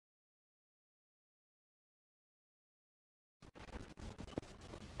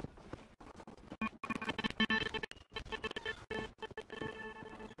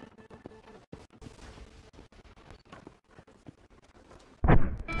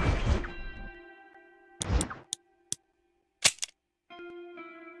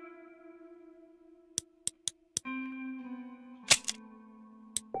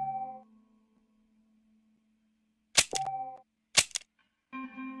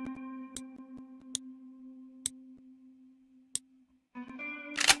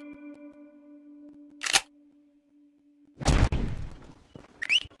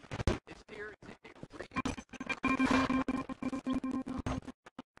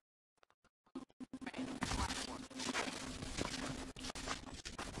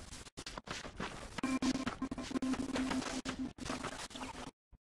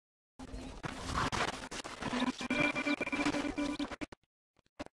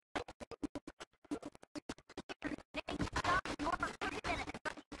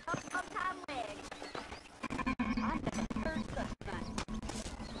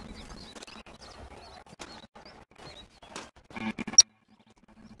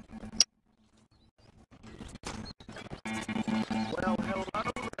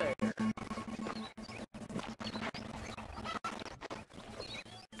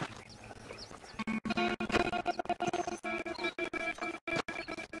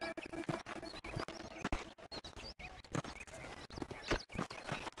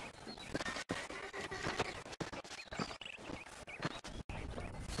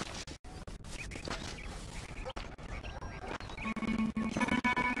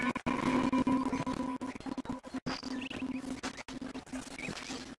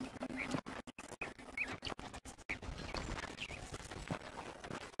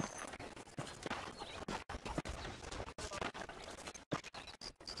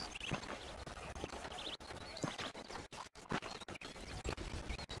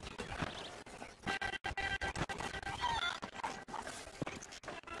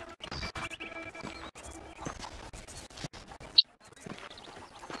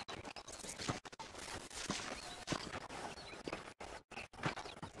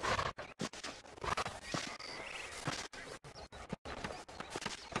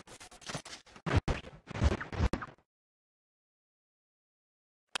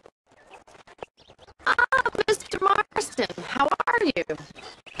you?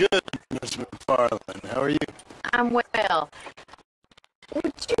 Good, Miss McFarlane. How are you? I'm well.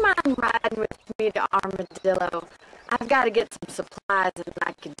 Would you mind riding with me to Armadillo? I've got to get some supplies and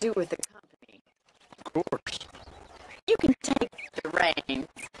I could do with the company. Of course. You can take the reins.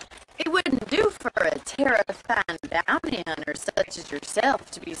 It wouldn't do for a terrifying bounty hunter such as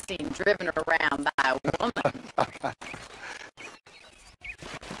yourself to be seen driven around by a woman.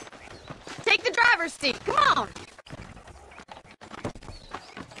 Take the driver's seat. Come on.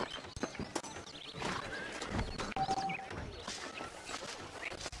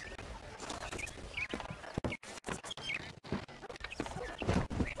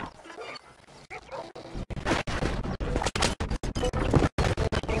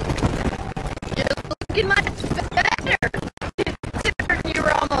 Looking much better, considering you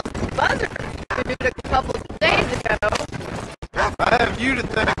were almost a buzzard a couple of days ago. I have you to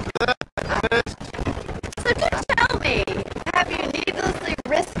thank for that, miss. So just tell me, have you needlessly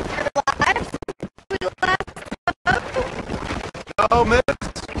risked your lives since we last spoke? No, miss,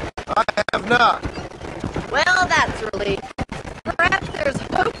 I have not. Well, that's a relief. Perhaps there's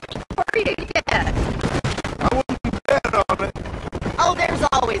hope for you yet. I wouldn't bet on it. Oh, there's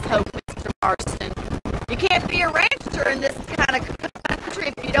always hope, Mr. Marston. You can't be a rancher in this kind of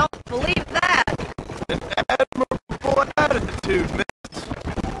country if you don't believe that. An admirable attitude, miss.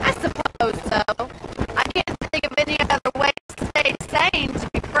 I suppose so. I can't think of any other way to stay sane, to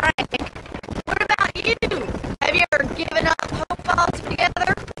be frank. What about you? Have you ever given up hope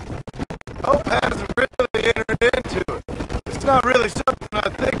altogether? Hope hasn't really entered into it. It's not really something I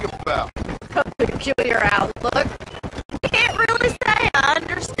think about. A peculiar outlook. You can't really say I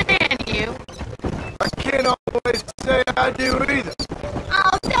understand you. I can't always say I do either.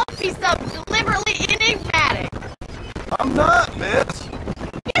 Oh, don't be so deliberately enigmatic. I'm not, miss.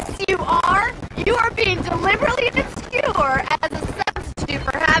 Yes, you are. You are being deliberately obscure as a substitute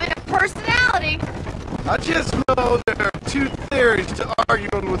for having a personality. I just know there are two theories to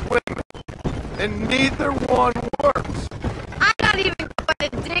arguing with women, and neither one works. I'm not even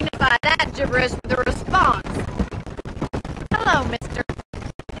going to dignify that gibberish with a response. Hello, mister.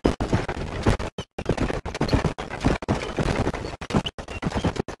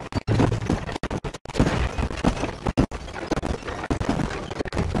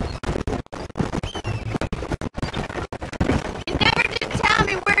 You never did tell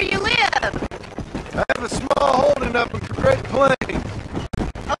me where you live. I have a small holding up in Great Plains.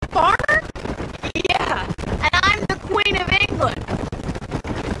 A farmer? Yeah, and I'm the Queen of England.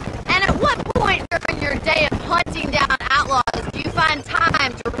 And at what point during your day of hunting down outlaws do you find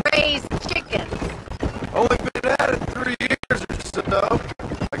time to raise chickens? Only been at it 3 years or so.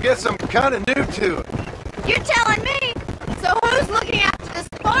 I guess I'm kind of new to it. You're telling me? So who's looking after this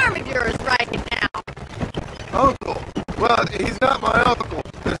farm of yours right now? Uncle? Well, he's not my uncle,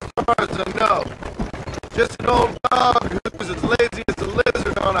 as far as I know. Just an old dog who's as lazy as a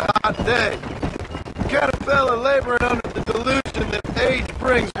lizard on a hot day. The kind of fella laboring under the delusion that age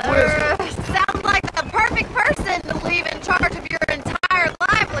brings wisdom. Sounds like the perfect person to leave in charge of your entire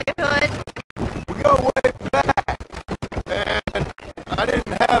livelihood. We go way back, and I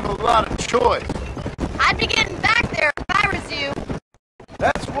didn't have a lot of choice. I'd be getting back there if I was you.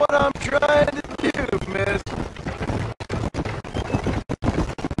 That's what I'm trying to do, miss.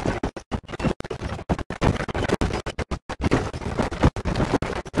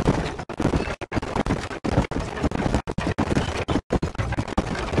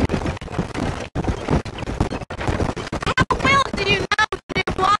 How well do you know New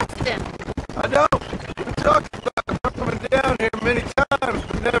Boston? I don't. We talked about coming down here many times,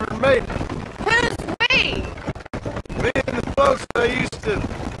 but never made it. Who's we? Me and the folks I used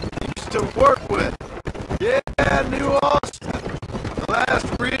to work with. Yeah, New Austin. The last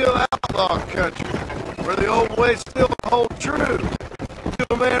real outlaw country, where the old ways still hold true. Do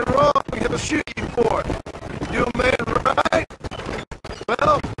a man wrong, he'll shoot you for it. Do a man right,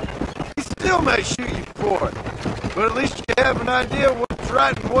 well, he still may shoot you for it. But at least you have an idea what's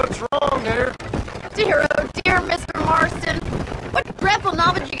right and what's wrong there. Dear, oh dear, Mr. Marston. What dreadful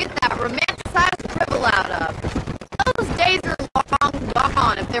novel did you get that romanticized dribble out of? Those days are long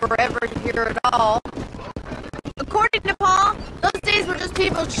gone, if they were ever here at all. According to Paul, those days were just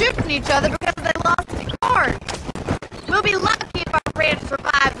people shooting each other because they lost the corn. We'll be lucky if our ranch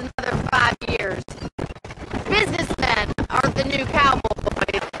survives another 5 years. Businessmen are the new cowboys.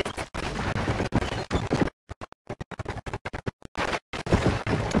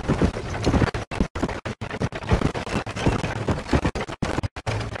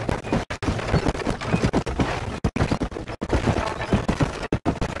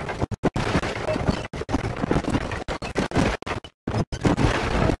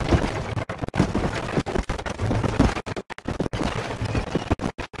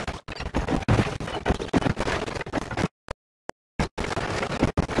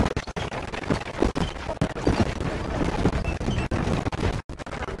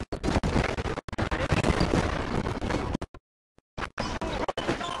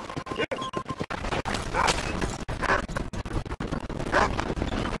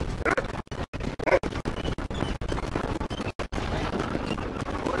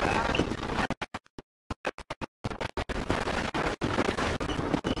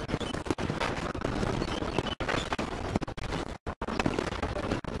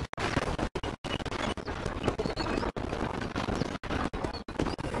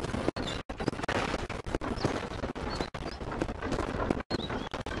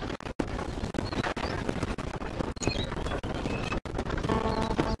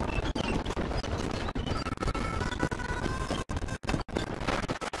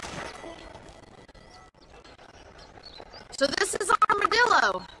 So this is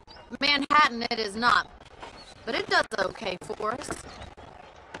Armadillo. Manhattan it is not, but it does okay for us.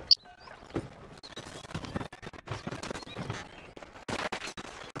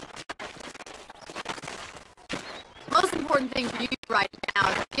 Most important thing for you right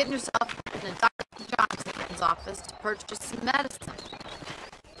now is getting yourself in Dr. Johnson's office to purchase some medicine.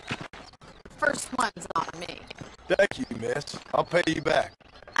 First one's on me. Thank you, miss. I'll pay you back.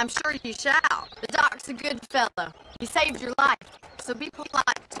 I'm sure you shall. The doc's a good fellow. He saved your life, so be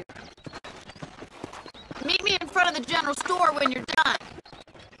polite to him. Meet me in front of the general store when you're done.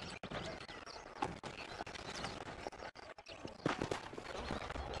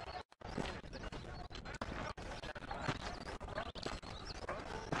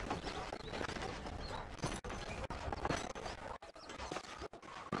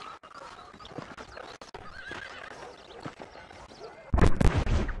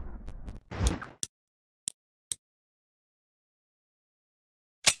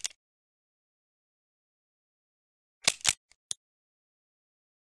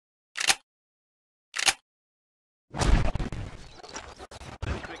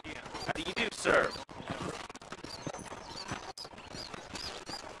 How do you do, sir?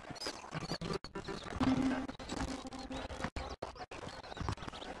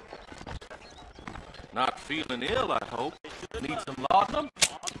 Not feeling ill, I hope. Need some laudanum?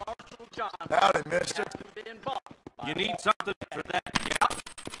 Howdy, mister. You need something for that gout?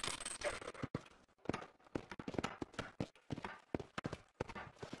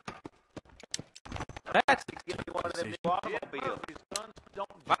 That's the one of them new automobiles.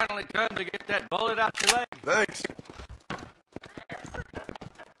 Finally come to get that bullet out your leg. Thanks.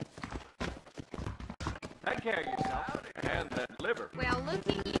 Take care of yourself. And that liver. Well, look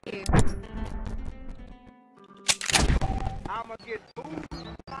at you. I'ma get food.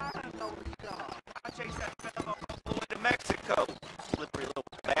 I chased that fellow all the way to Mexico. Slippery little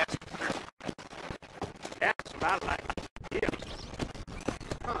bastard. That's what I like. Yeah.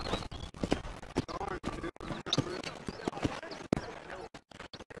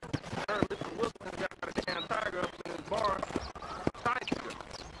 Mr. Wilson got a damn tiger up in his barn. Tiger.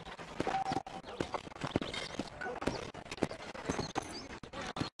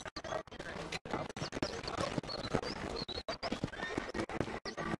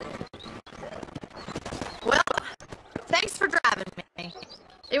 Well, thanks for driving me.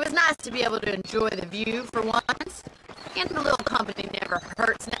 It was nice to be able to enjoy the view for once, and a little company never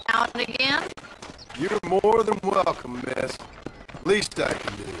hurts now and again. You're more than welcome, miss. Least I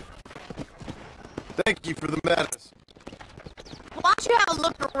can do. Thank you for the medicine. Why don't you have a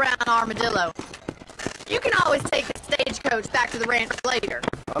look around Armadillo? You can always take a stagecoach back to the ranch later.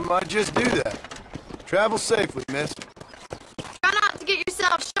 I might just do that. Travel safely, miss. Try not to get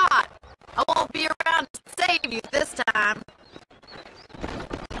yourself shot. I won't be around to save you this time.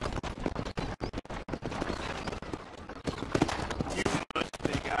 You must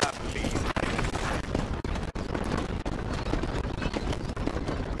think I believe it.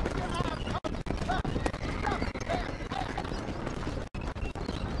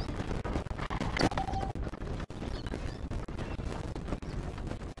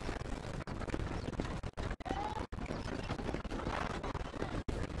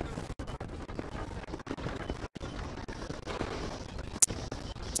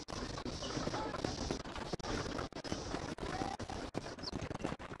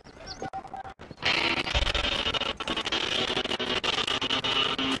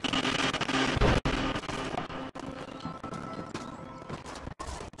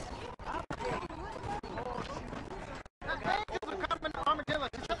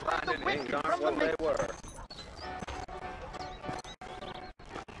 What they were.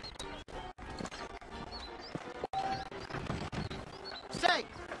 Say,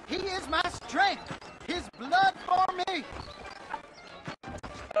 he is my strength. His blood for me.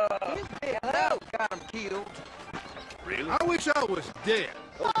 His big hello got him killed. Really? I wish I was dead.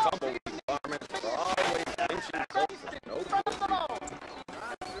 Those tumble varmints are always pinching folks with no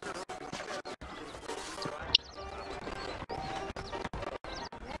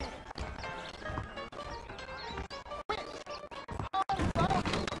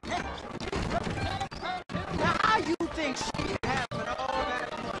Now, how you think she having all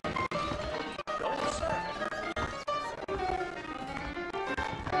that money? Don't say.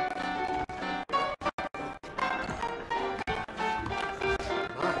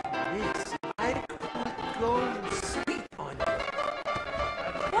 My niece, I could go and sleep on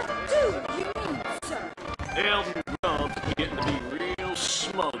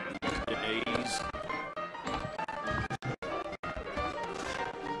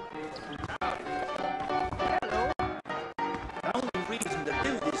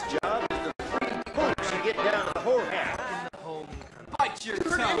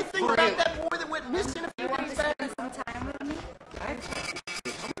anything about that boy that went missing a few days back? Some time with me?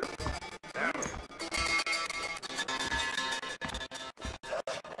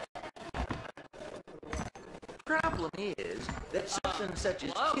 Problem is that something such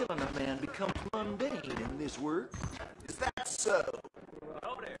as killing a man becomes mundane in this work. Is that so?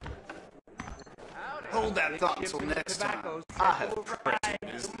 Hold that thought till next time. I have pressing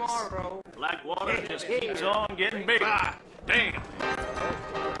business. Tomorrow. Blackwater just keeps on getting bigger. Ah, damn.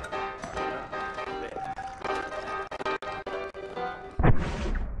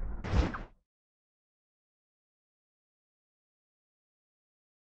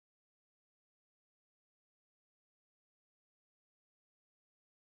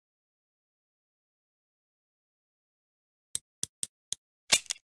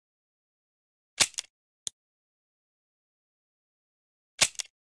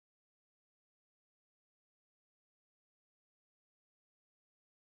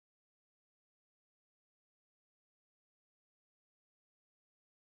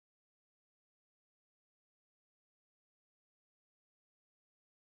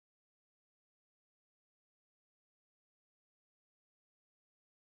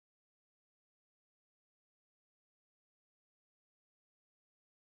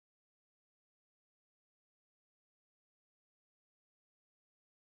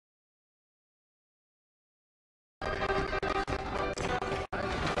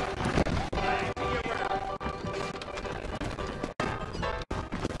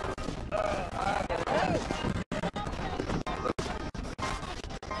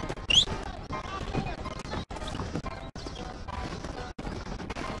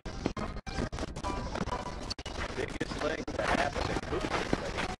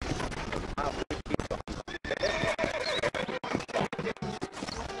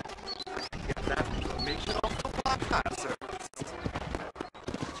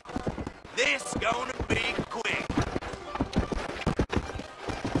 This gonna be quick.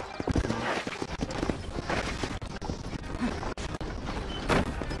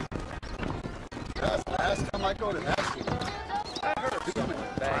 That's the last time I go to that school. I heard something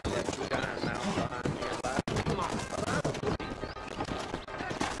back that guy now behind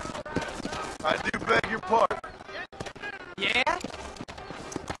I do beg your pardon. Yeah?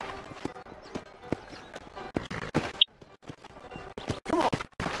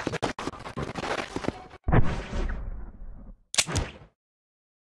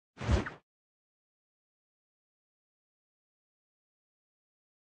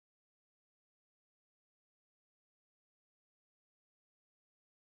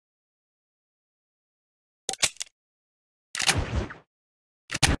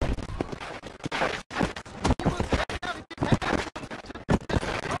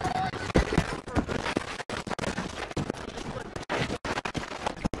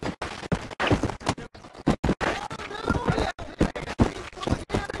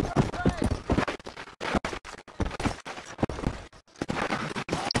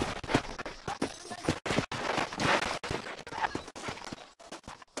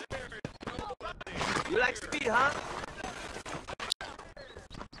 You like speed, huh?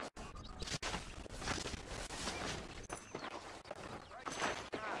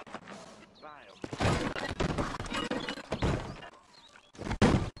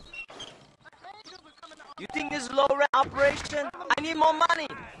 You think this is low-rent operation? I need more money.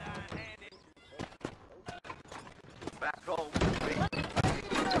 Back home.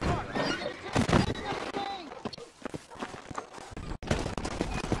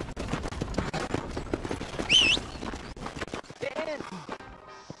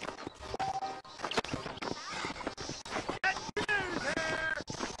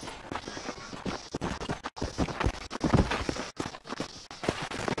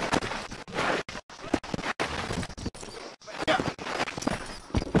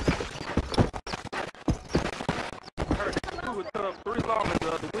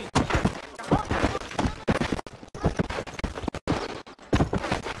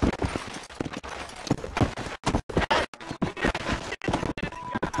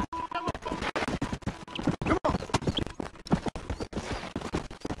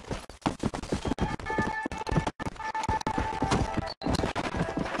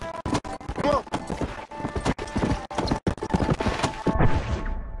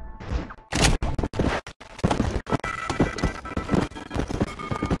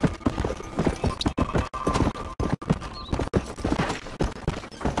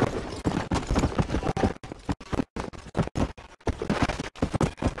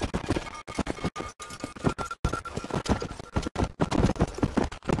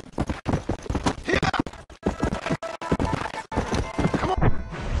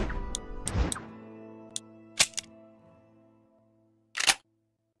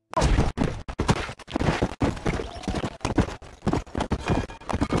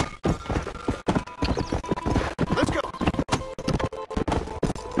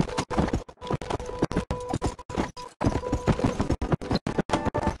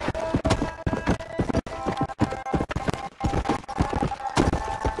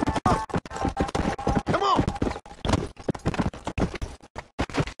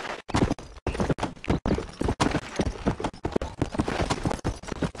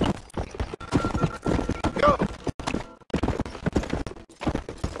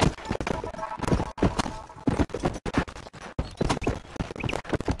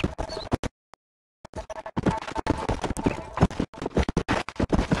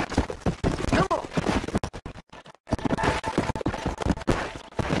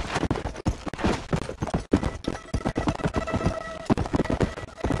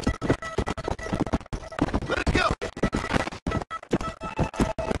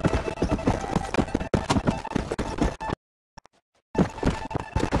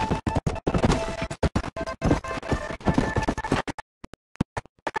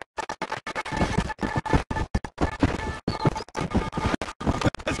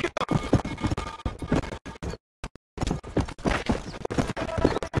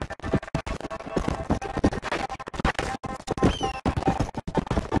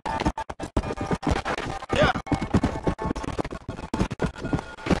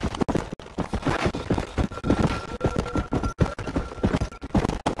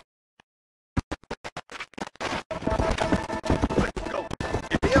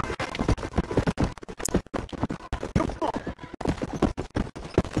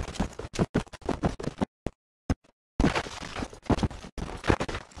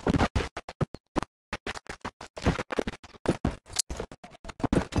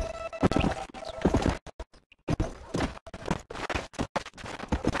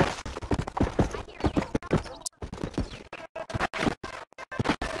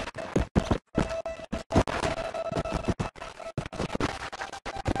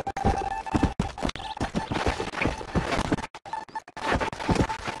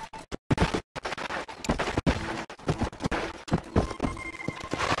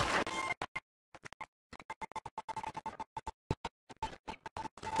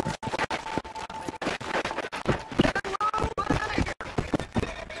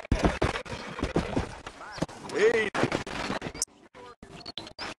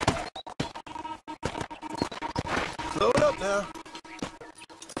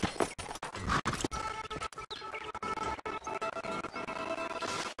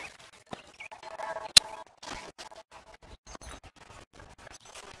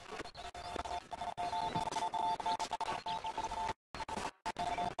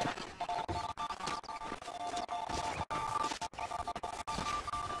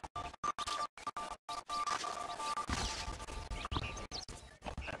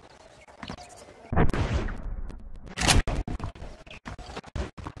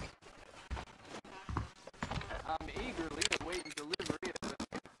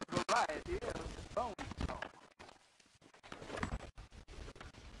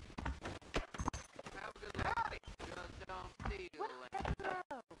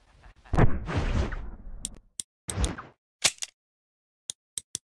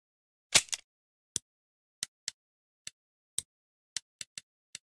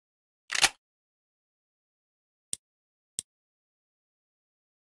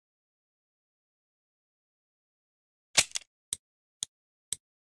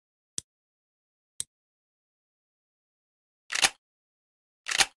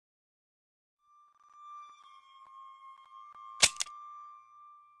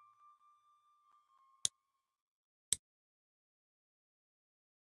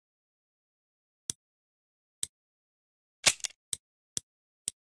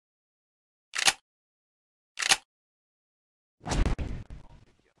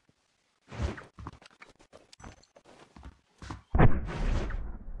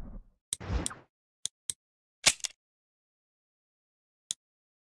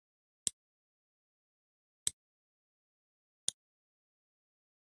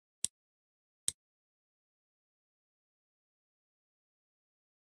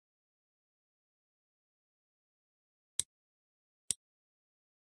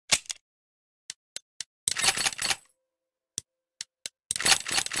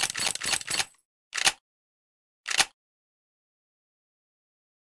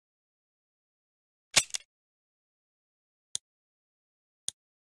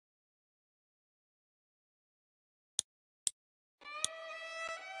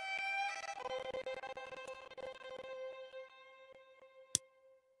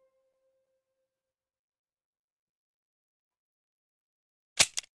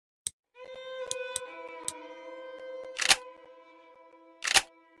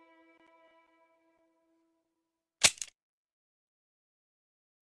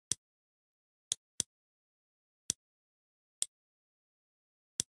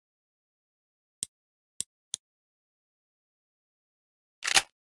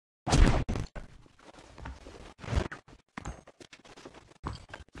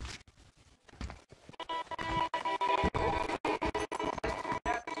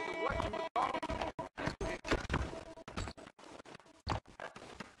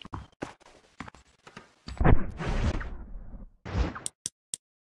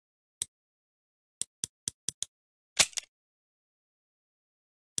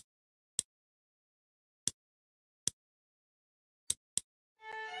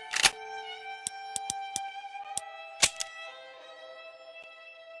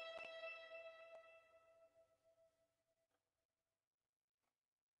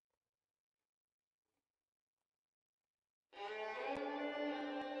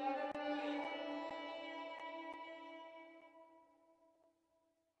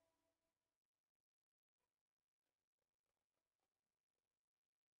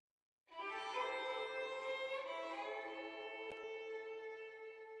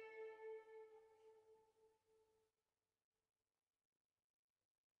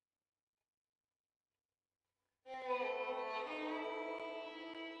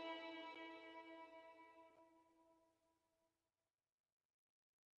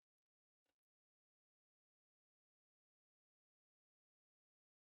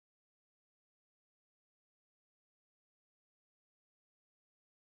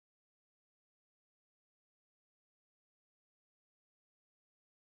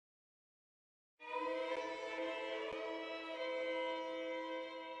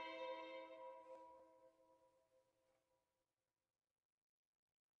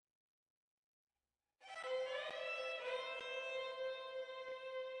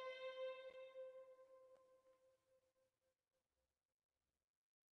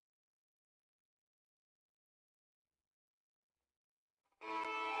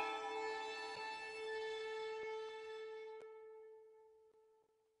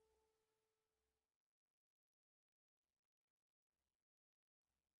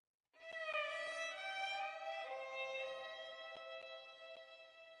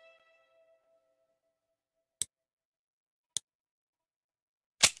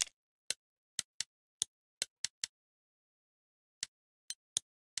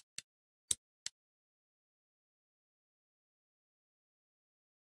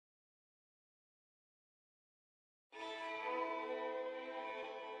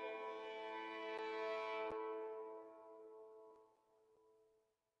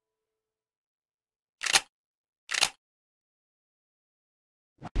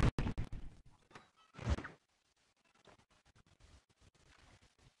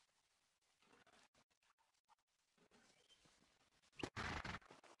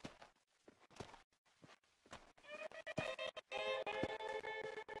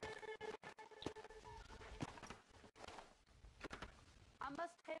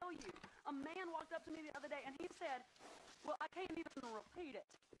 must tell you, a man walked up to me the other day and he said, well, I can't even repeat it.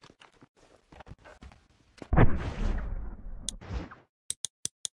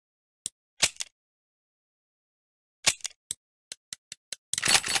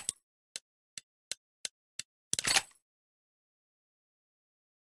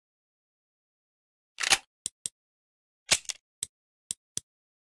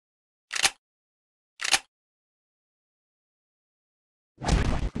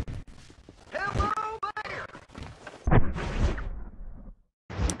 Hello there!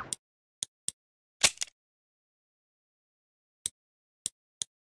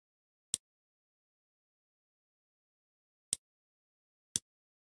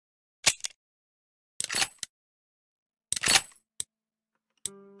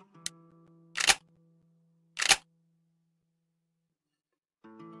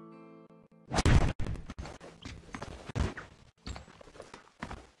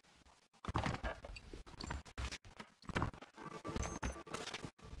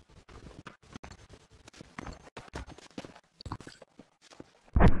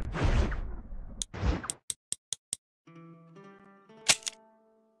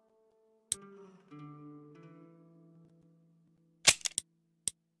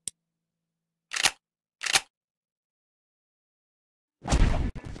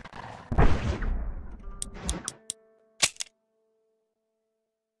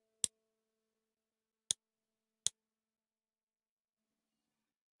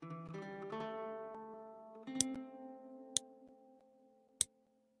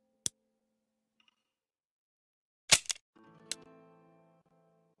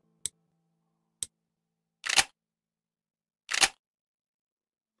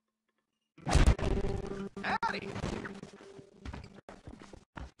 Howdy.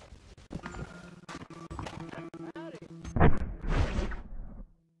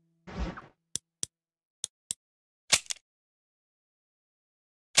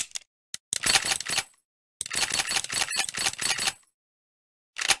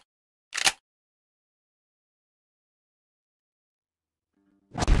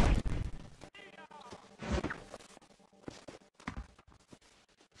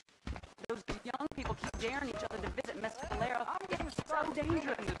 Those young people keep daring each other to visit Mescalero. It's so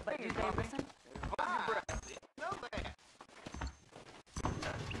dangerous. But do they listen?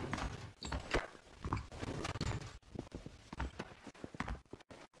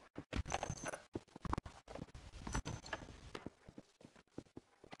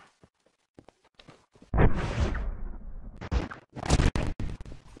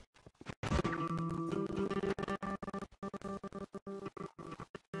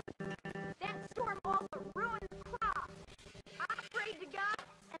 That storm also ruined the crop. I prayed to God,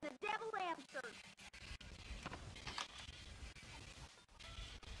 and the devil answered.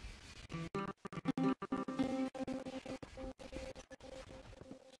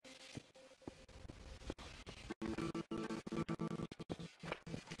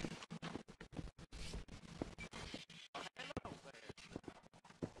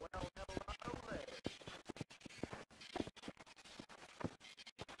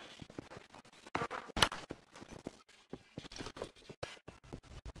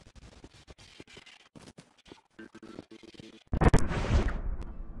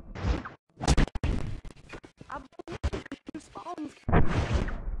 I believe these phones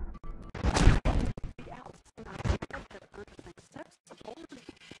be out, and I expect that everything sex support.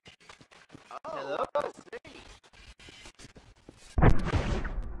 Hello.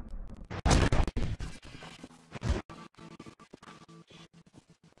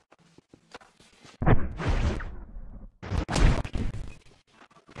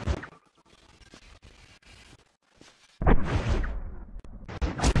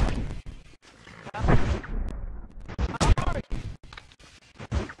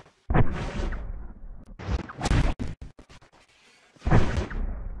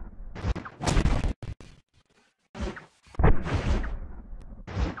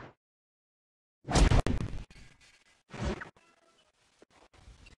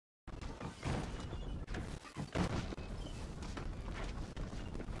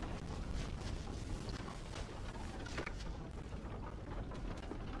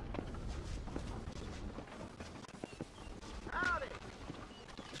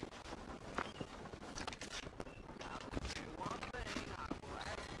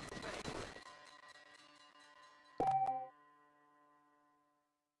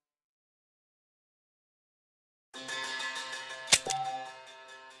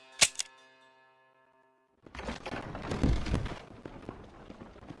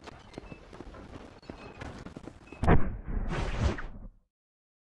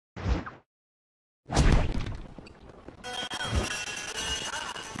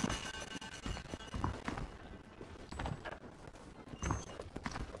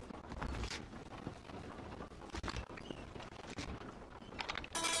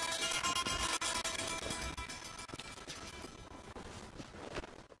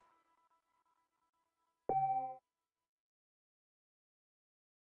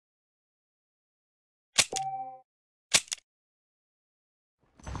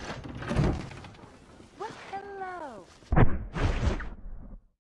 Well, hello.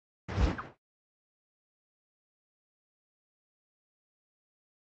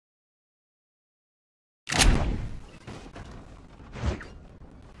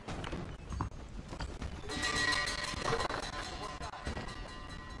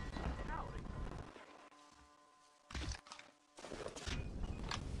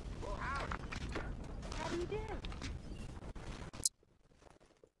 How do you do?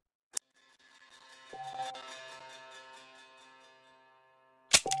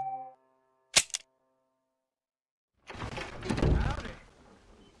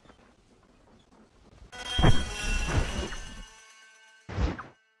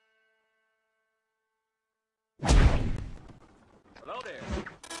 Hello there.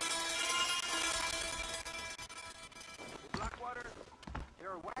 Blackwater, there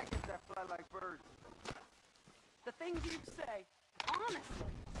are wagons that fly like birds. The things you say, honestly.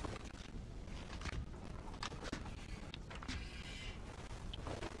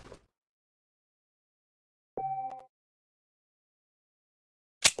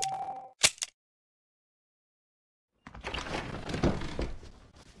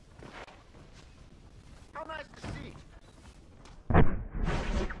 How nice to see.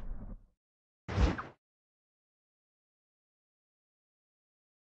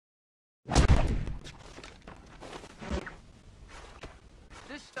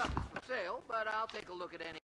 sale, but I'll take a look at any